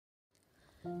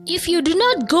If you do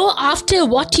not go after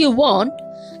what you want,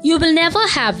 you will never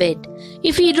have it.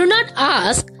 If you do not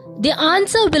ask, the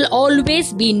answer will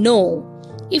always be no.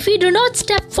 If you do not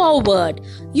step forward,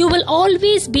 you will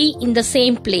always be in the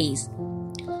same place.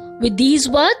 With these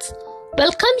words,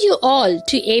 welcome you all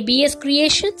to ABS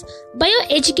Creations by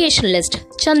your educationalist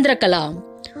Chandrakala.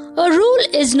 A rule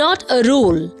is not a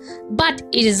rule, but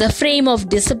it is a frame of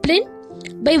discipline.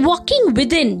 By walking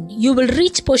within, you will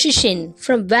reach position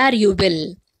from where you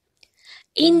will.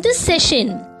 In this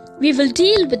session, we will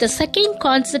deal with the second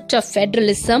concept of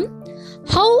federalism.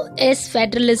 How is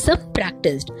federalism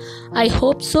practiced? I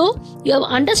hope so. You have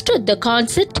understood the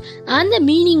concept and the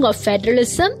meaning of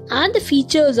federalism and the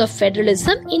features of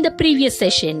federalism in the previous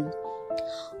session.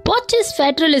 What is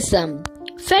federalism?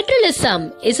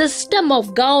 Federalism is a system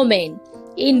of government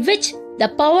in which the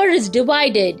power is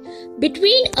divided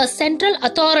between a central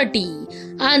authority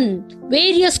and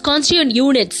various constituent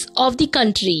units of the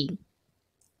country.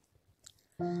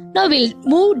 Now we'll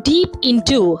move deep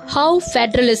into how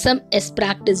federalism is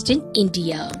practiced in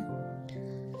India.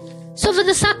 So for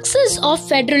the success of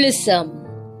federalism,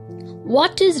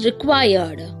 what is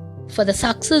required? For the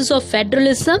success of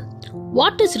federalism,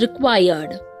 what is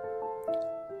required?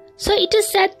 So it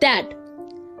is said that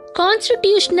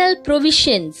constitutional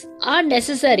provisions are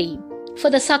necessary for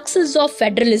the success of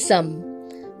federalism,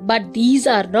 but these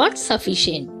are not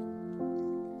sufficient.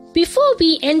 Before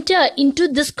we enter into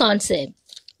this concept,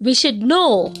 we should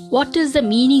know what is the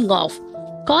meaning of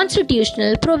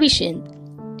constitutional provision.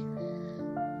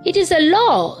 It is a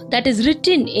law that is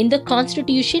written in the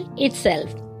Constitution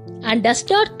itself and does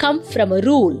not come from a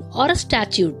rule or a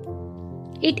statute.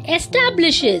 It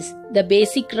establishes the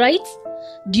basic rights,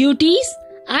 duties,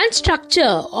 and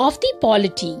structure of the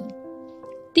polity.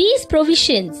 These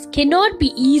provisions cannot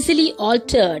be easily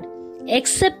altered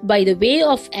except by the way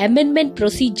of amendment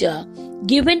procedure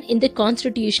given in the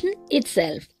Constitution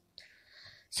itself.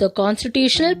 So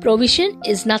constitutional provision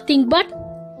is nothing but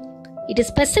it is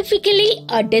specifically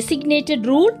a designated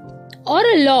rule or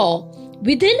a law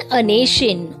within a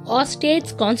nation or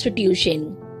state's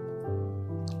constitution.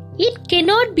 It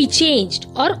cannot be changed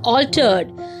or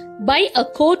altered by a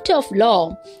court of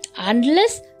law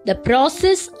unless the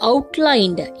process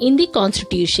outlined in the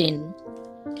Constitution.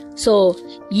 So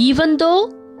even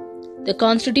though the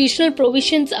constitutional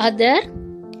provisions are there,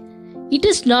 it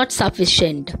is not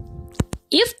sufficient.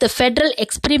 If the federal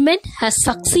experiment has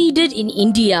succeeded in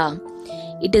India,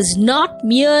 it is not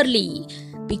merely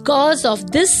because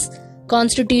of this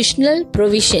constitutional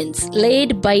provisions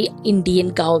laid by Indian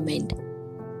government.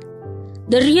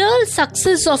 The real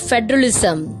success of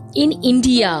federalism in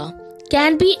India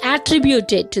can be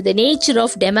attributed to the nature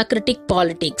of democratic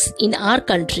politics in our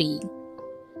country.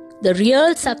 The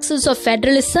real success of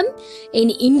federalism in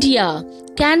India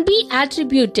can be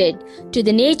attributed to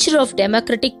the nature of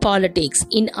democratic politics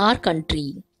in our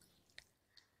country.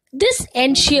 This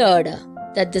ensured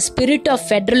that the spirit of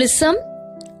federalism,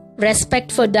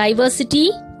 respect for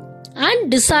diversity, and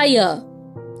desire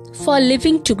for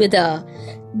living together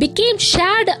became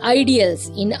shared ideals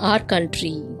in our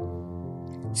country.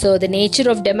 So the nature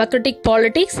of democratic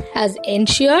politics has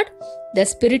ensured the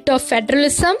spirit of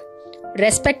federalism,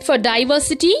 respect for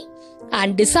diversity,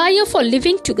 and desire for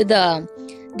living together.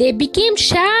 They became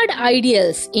shared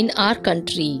ideals in our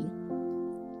country.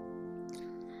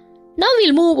 Now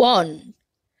we'll move on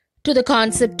to the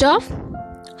concept of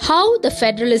how the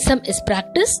federalism is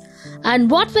practiced and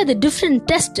what were the different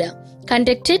tests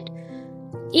conducted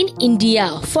in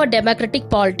India for democratic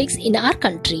politics in our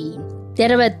country.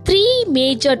 There were three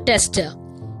major tests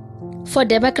for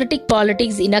democratic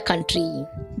politics in our country.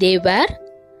 They were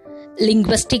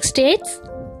linguistic states,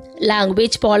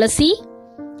 language policy,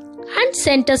 and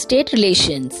center-state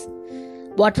relations.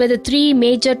 What were the three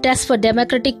major tests for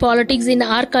democratic politics in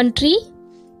our country?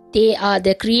 They are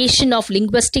the creation of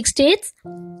linguistic states,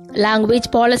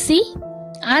 language policy,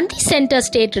 and the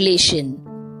center-state relation.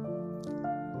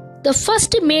 The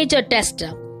first major test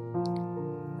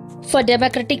for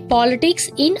democratic politics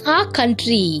in our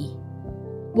country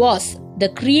was the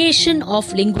creation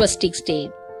of linguistic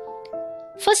state.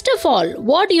 First of all,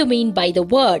 what do you mean by the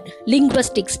word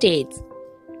linguistic states?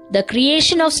 The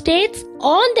creation of states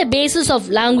on the basis of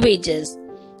languages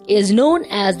is known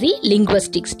as the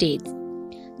linguistic states.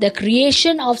 The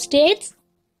creation of states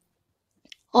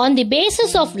on the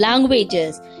basis of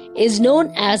languages is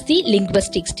known as the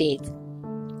linguistic states.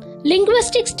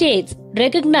 Linguistic states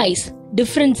recognize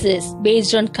differences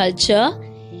based on culture,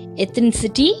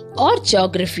 ethnicity, or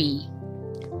geography.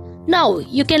 Now,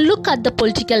 you can look at the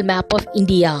political map of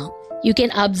India. You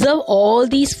can observe all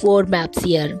these four maps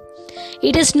here.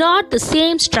 It is not the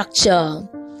same structure.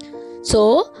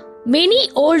 So, many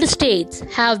old states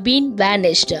have been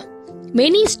vanished.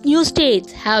 Many new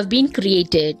states have been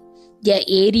created. Their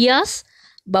areas,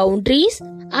 boundaries,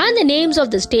 and the names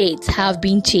of the states have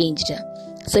been changed.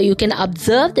 So, you can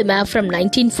observe the map from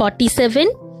 1947,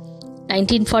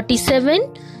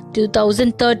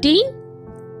 2013.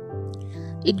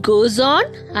 It goes on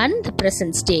and the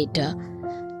present state.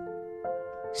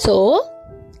 So,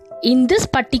 in this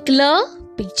particular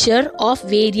picture of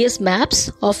various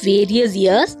maps of various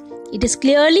years, it is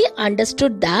clearly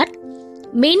understood that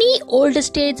many old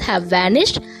states have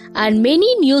vanished and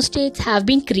many new states have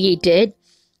been created.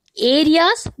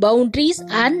 Areas, boundaries,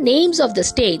 and names of the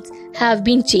states have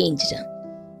been changed.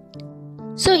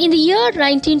 So, in the year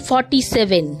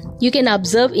 1947, you can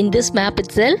observe in this map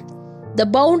itself the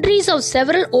boundaries of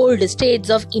several old states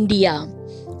of India.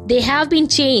 They have been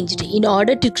changed in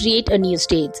order to create a new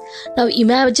state. Now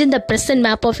imagine the present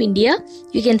map of India.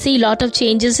 You can see a lot of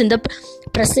changes in the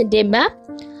present day map.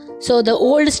 So the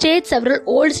several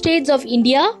old states of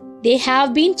India, they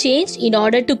have been changed in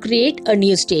order to create a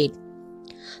new state.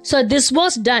 So this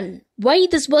was done. Why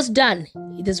this was done?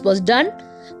 This was done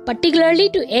particularly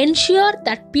to ensure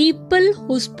that people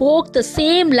who spoke the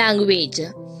same language,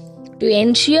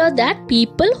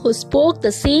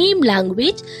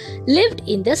 lived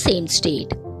in the same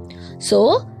state.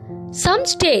 So, some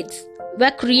states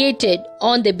were created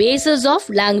on the basis of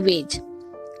language.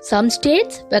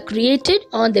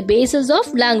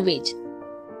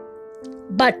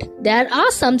 But there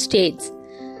are some states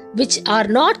which are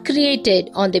not created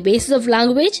on the basis of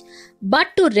language, but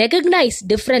to recognize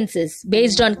differences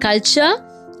based on culture,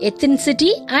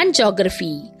 ethnicity, and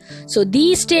geography. So,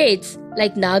 these states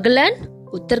like Nagaland,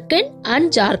 Uttarakhand,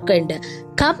 and Jharkhand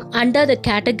come under the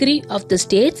category of the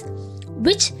states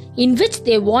in which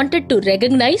they wanted to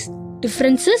recognize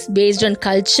differences based on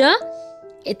culture,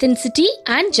 ethnicity,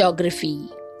 and geography.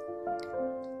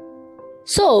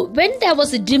 So, when there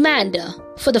was a demand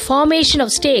for the formation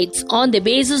of states on the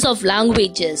basis of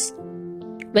languages,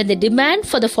 when the demand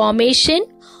for the formation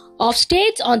of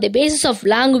states on the basis of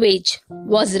language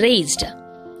was raised,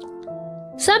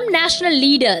 some national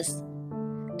leaders,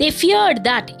 they feared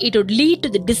that it would lead to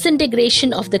the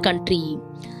disintegration of the country.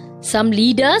 Some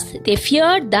leaders, they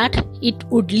feared that it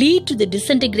would lead to the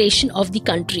disintegration of the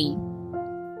country.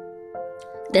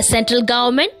 The central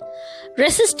government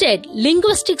resisted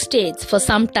linguistic states for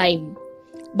some time,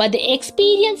 but the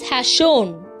experience has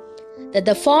shown that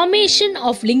the formation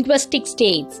of linguistic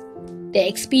states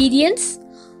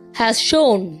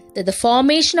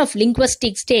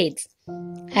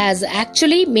has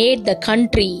actually made the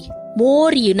country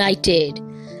more united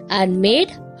and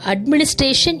made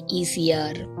administration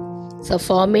easier. So,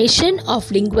 formation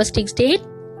of linguistic state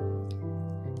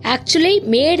actually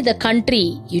made the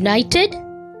country united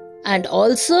and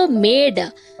also made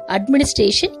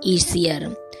administration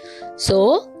easier.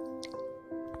 So,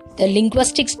 the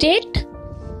linguistic state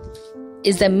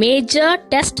is the major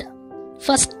test,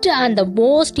 first and the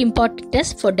most important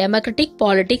test for democratic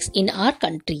politics in our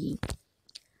country.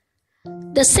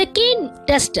 The second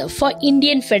test for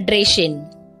Indian Federation,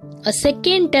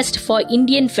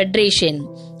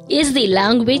 is the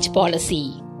language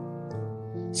policy.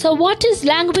 So what is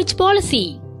language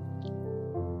policy?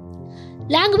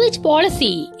 Language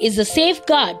policy is a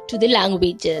safeguard to the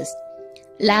languages.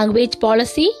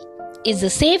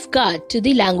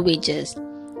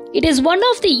 It is one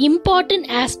of the important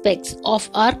aspects of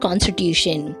our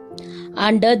constitution.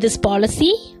 Under this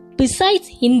policy, besides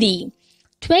Hindi,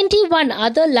 21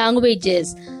 other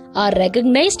languages are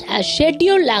recognized as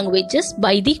scheduled languages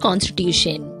by the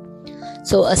constitution.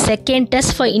 So, a second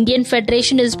test for Indian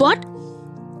Federation is what?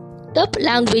 The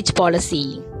language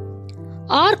policy.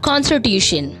 Our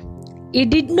constitution, it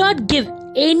did not give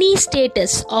any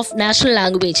status of national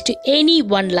language to any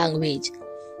one language,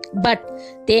 but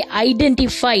they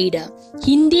identified,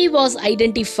 Hindi was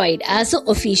identified as an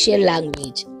official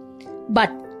language. But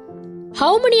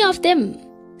how many of them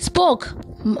spoke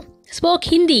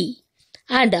Hindi,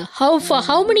 and for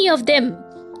how many of them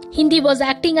Hindi was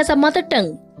acting as a mother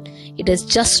tongue? It is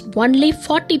just only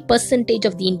 40%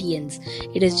 of the Indians.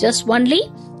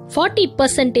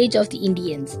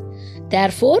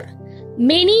 Therefore,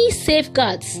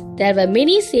 there were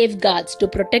many safeguards to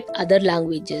protect other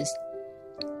languages.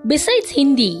 Besides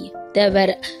Hindi, there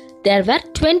were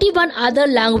 21 other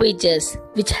languages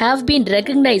which have been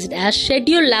recognized as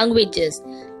scheduled languages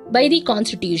by the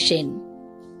constitution.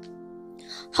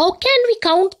 How can we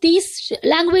count these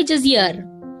languages here?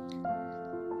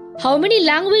 How many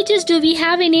languages do we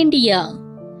have in India?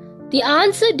 The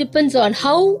answer depends on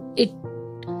how it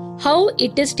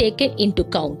is taken into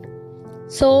count.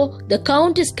 So the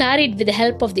count is carried with the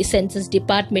help of the Census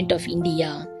Department of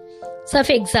India. So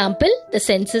for example, the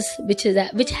census which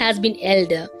has been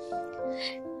held,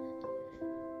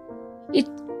 it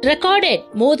recorded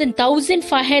more than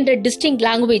 1,500 distinct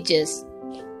languages.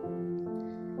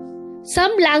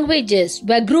 Some languages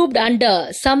were grouped under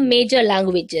some major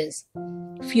languages.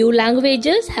 Few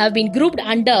languages have been grouped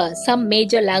under some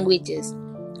major languages.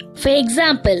 For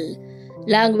example,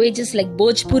 languages like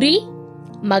Bhojpuri,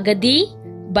 Magadhi,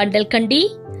 Bundelkhandi,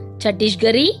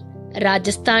 Chhattisgarhi,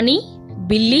 Rajasthani,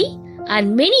 Billi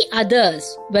and many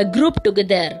others were grouped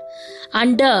together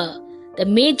under the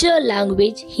major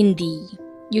language Hindi.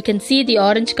 You can see the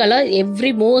orange color,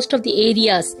 most of the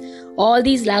areas, all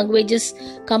these languages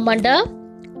come under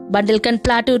Bundelkhand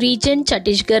Plateau region,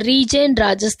 Chhattisgarh region,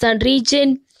 Rajasthan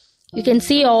region. You can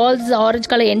see all the orange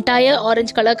color, entire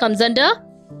orange color comes under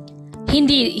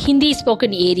Hindi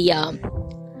spoken area.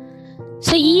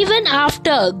 So even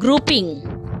after grouping,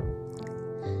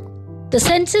 the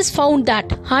census found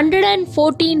that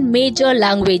 114 major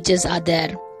languages are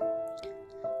there.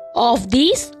 Of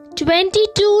these,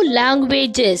 22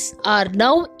 languages are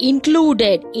now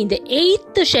included in the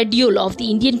 8th schedule of the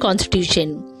Indian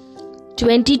Constitution.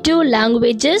 22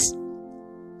 languages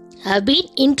have been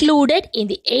included in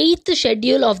the 8th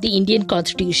schedule of the Indian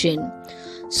Constitution.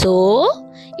 So,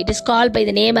 it is called by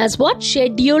the name as what?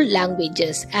 Scheduled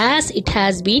languages, as it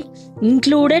has been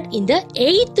included in the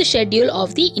 8th schedule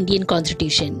of the Indian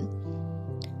Constitution.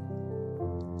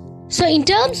 So, in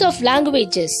terms of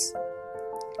languages,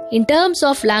 India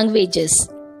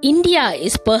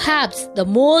is perhaps the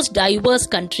most diverse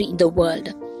country in the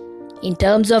world. In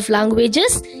terms of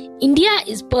languages, India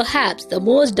is perhaps the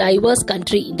most diverse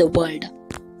country in the world.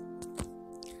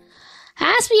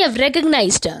 As we have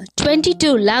recognized,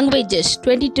 22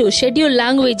 scheduled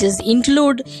languages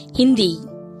include Hindi.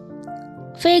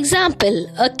 For example,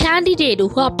 a candidate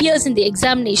who appears in the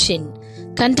examination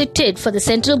conducted for the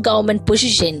central government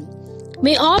position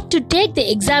may opt to take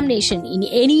the examination in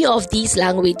any of these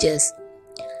languages.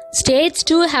 States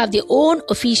too have their own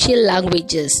official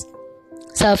languages.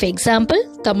 So, for example,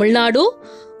 Tamil Nadu.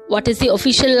 What is the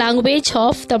official language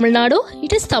of Tamil Nadu?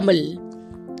 It is Tamil.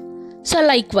 So,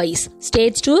 likewise,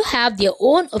 states too have their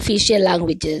own official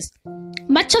languages.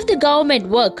 Much of the government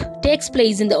work takes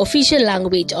place in the official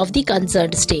language of the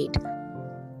concerned state.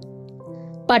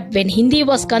 But when Hindi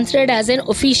was considered as an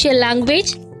official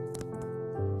language,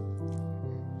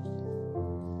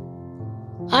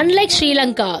 unlike Sri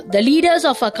Lanka, the leaders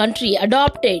of our country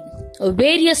adopted a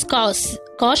various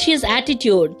cautious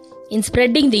attitude in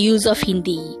spreading the use of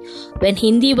Hindi. When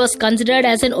Hindi was considered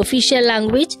as an official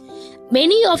language,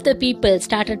 many of the people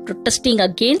started protesting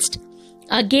against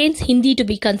Hindi to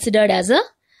be considered as an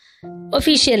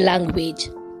official language.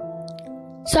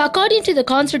 So according to the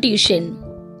Constitution,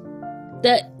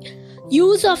 the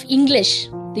use of English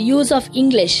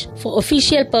for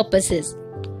official purposes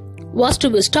was to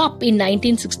be stopped in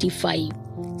 1965.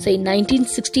 So in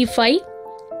 1965,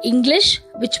 English,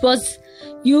 which was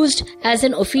used as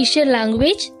an official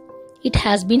language, it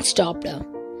has been stopped.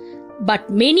 But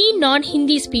many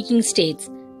non-Hindi speaking states,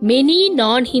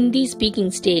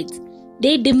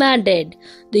 they demanded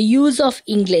the use of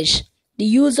English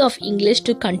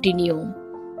to continue.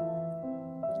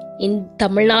 In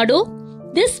Tamil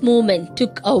Nadu, this movement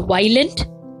took a violent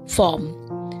form.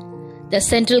 The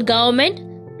central government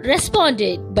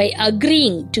responded by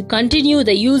agreeing to continue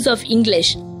the use of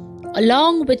English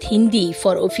along with Hindi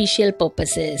for official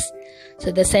purposes.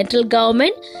 So the central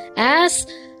government, as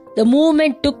the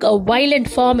movement took a violent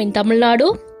form in Tamil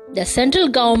Nadu, the central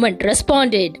government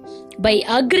responded by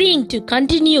agreeing to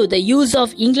continue the use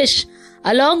of English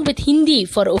along with Hindi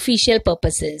for official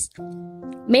purposes.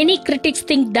 Many critics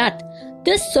think that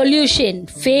this solution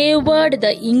favored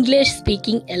the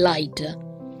English-speaking elite.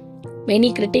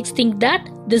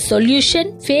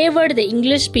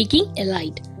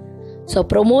 So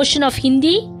promotion of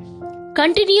Hindi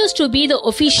continues to be the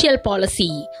official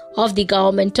policy of the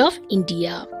government of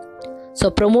India. So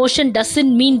promotion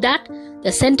doesn't mean that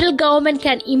the central government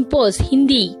can impose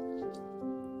Hindi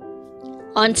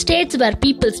on states where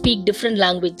people speak different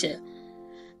languages.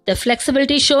 The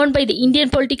flexibility shown by the Indian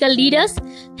political leaders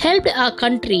helped our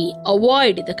country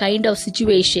avoid the kind of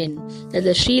situation that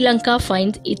the Sri Lanka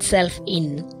finds itself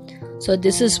in. So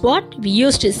this is what we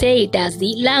used to say it as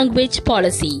the language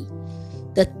policy.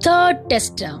 The third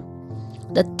test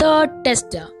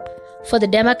for the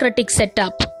democratic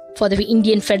setup for the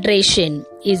Indian Federation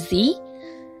is the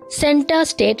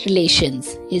center-state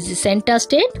relations.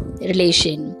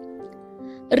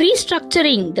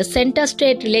 Restructuring the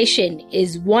center-state relation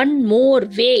is one more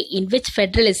way in which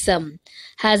federalism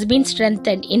has been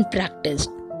strengthened in practice.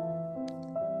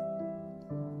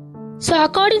 So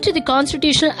according to the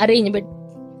constitutional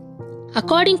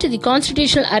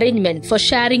arrangement for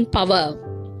sharing power,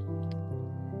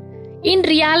 in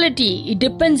reality, it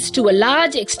depends to a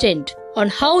large extent on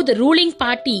how the ruling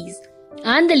parties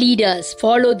and the leaders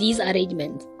follow these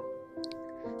arrangements.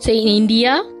 So in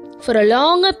India, for a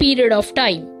longer period of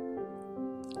time,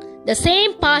 the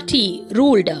same party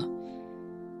ruled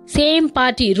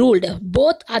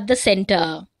both at the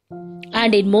center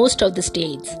and in most of the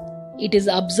states. It is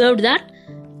observed that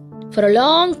for a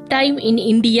long time in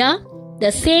India,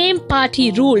 the same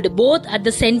party ruled both at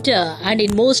the center and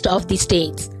in most of the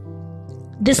states.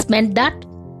 This meant that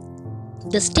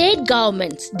the state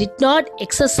governments did not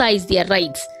exercise their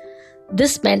rights.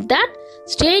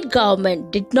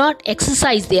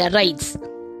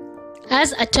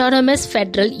 As autonomous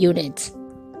federal units.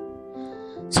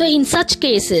 So in such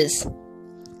cases,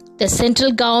 the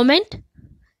central government,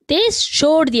 they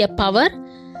showed their power.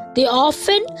 They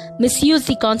often misused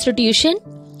the constitution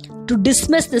to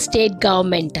dismiss the state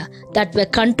government that were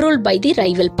controlled by the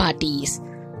rival parties.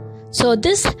 So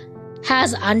this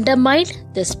has undermined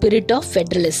the spirit of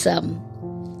federalism.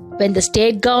 When the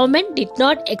state government did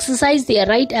not exercise their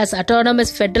right as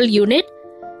autonomous federal unit,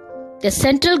 the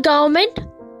central government,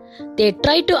 they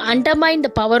tried to undermine the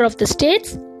power of the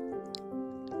states,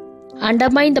 and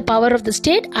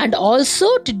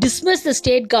also to dismiss the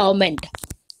state government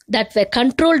that were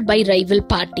controlled by rival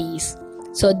parties.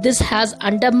 So this has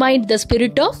undermined the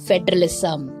spirit of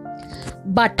federalism.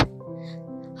 But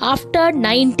after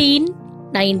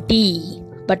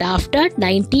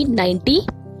 1990,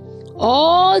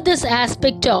 all this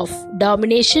aspect of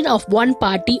domination of one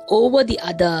party over the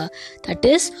other, that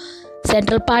is,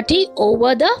 central party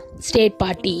over the state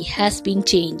party, has been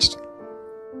changed.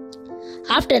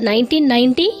 After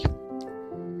 1990,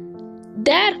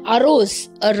 there arose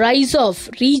a rise of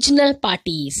regional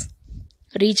political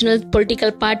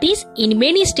parties in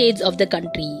many states of the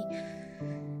country.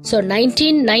 So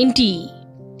 1990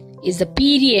 is the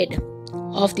period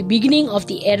of the beginning of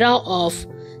the era of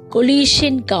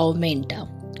coalition government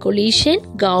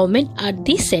at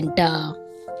the center.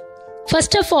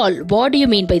 First of all, what do you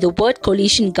mean by the word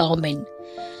coalition government?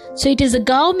 So it is a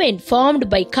government formed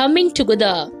by the coming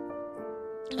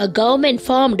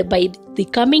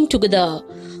together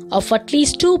of at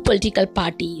least two political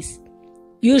parties.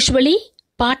 Usually,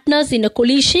 partners in a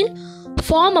coalition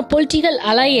form a political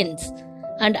alliance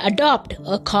and adopt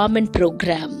a common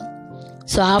program.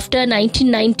 So after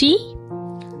 1990,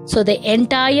 so the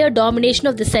entire domination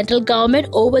of the central government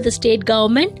over the state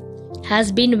government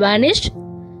has been vanished,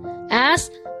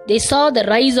 as they saw the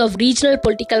rise of regional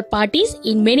political parties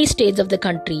in many states of the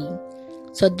country.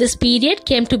 So this period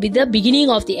came to be the beginning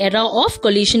of the era of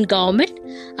coalition government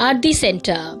at the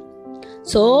center.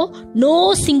 So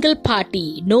no single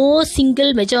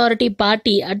majority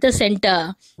party at the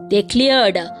center, they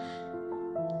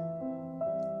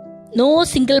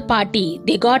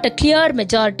got a clear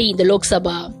majority in the Lok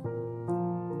Sabha.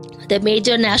 The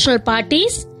major national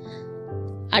parties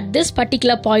at this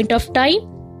particular point of time,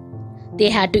 they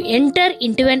had to enter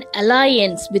into an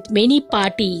alliance with many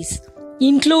parties,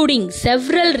 including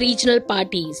several regional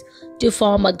parties, to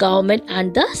form a government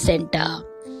at the center.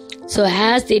 So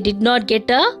as they did not get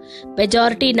a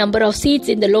majority number of seats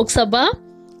in the Lok Sabha,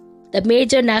 the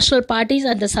major national parties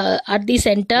at the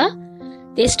center,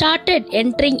 they started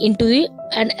entering into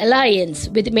an alliance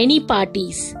with many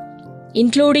parties,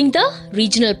 including the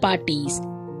regional parties,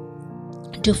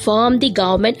 to form the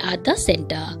government at the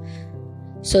center.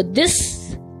 So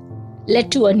this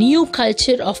led to a new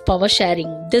culture of power sharing.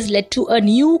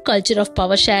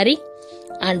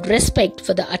 And respect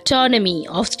for the autonomy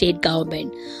of state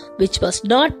government, which was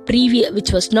not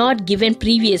given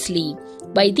previously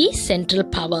by the central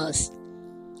powers.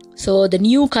 So the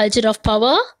new culture of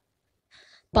power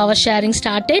sharing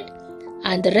started,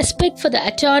 and the respect for the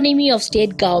autonomy of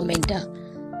state government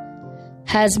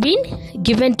has been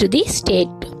given to the state.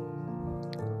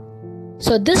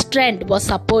 So this trend was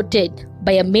supported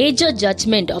by a major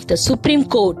judgment of the Supreme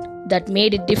Court that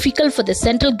made it difficult for the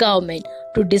central government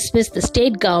to dismiss the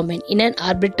state government in an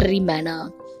arbitrary manner.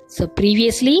 So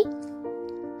previously,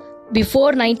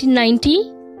 before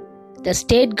 1990, the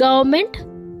state government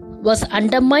was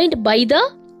undermined by the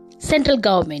central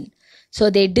government. So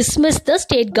they dismissed the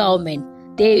state government.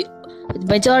 The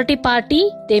majority party,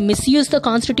 they misused the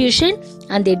constitution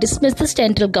and they dismissed the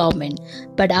central government.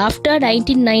 But after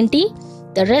 1990,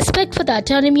 the respect for the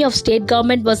autonomy of state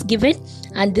government was given,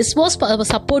 and this was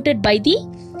supported by the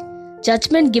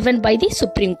judgment given by the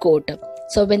Supreme Court.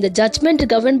 So when the judgment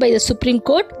governed by the Supreme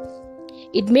Court,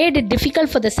 it made it difficult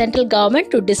for the central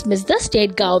government to dismiss the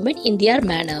state government in their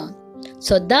manner.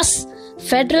 So thus,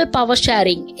 federal power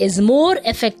sharing is more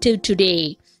effective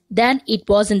today than it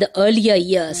was in the earlier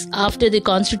years after the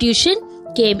constitution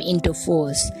came into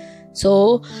force.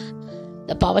 So,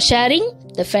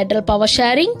 the federal power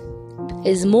sharing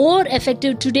is more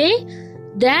effective today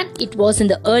than it was in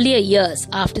the earlier years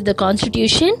after the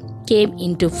constitution came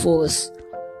into force.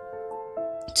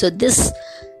 So this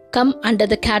come under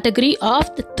the category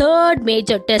of the third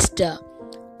major test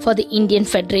for the Indian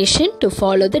Federation to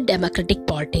follow the democratic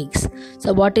politics.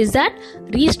 So what is that?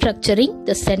 Restructuring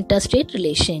the center-state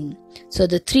relation. So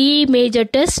the three major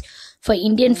tests for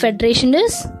Indian Federation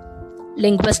is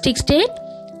linguistic state,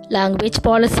 language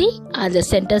policy, and the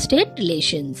center-state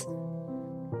relations.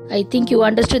 I think you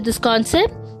understood this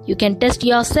concept. You can test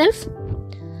yourself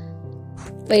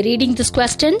by reading these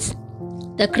questions.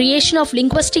 The creation of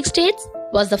linguistic states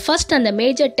was the first and the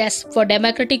major test for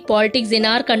democratic politics in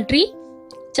our country.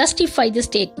 Justify the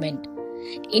statement.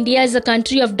 India is a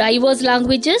country of diverse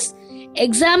languages.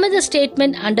 Examine the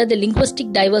statement under the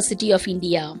linguistic diversity of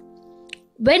India.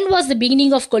 When was the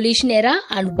beginning of coalition era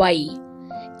and why?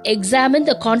 Examine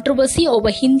the controversy over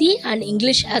Hindi and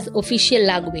English as official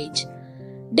language.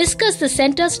 Discuss the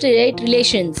center-state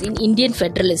relations in Indian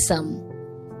federalism.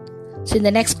 So in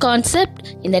the next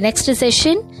concept, in the next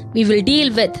session, we will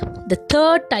deal with the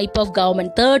third type of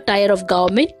government, third tier of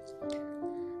government,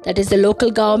 that is the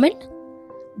local government,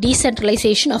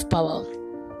 decentralization of power.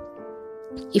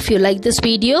 If you like this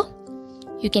video,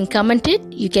 you can comment it,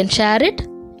 you can share it,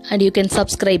 and you can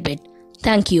subscribe it.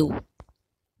 Thank you.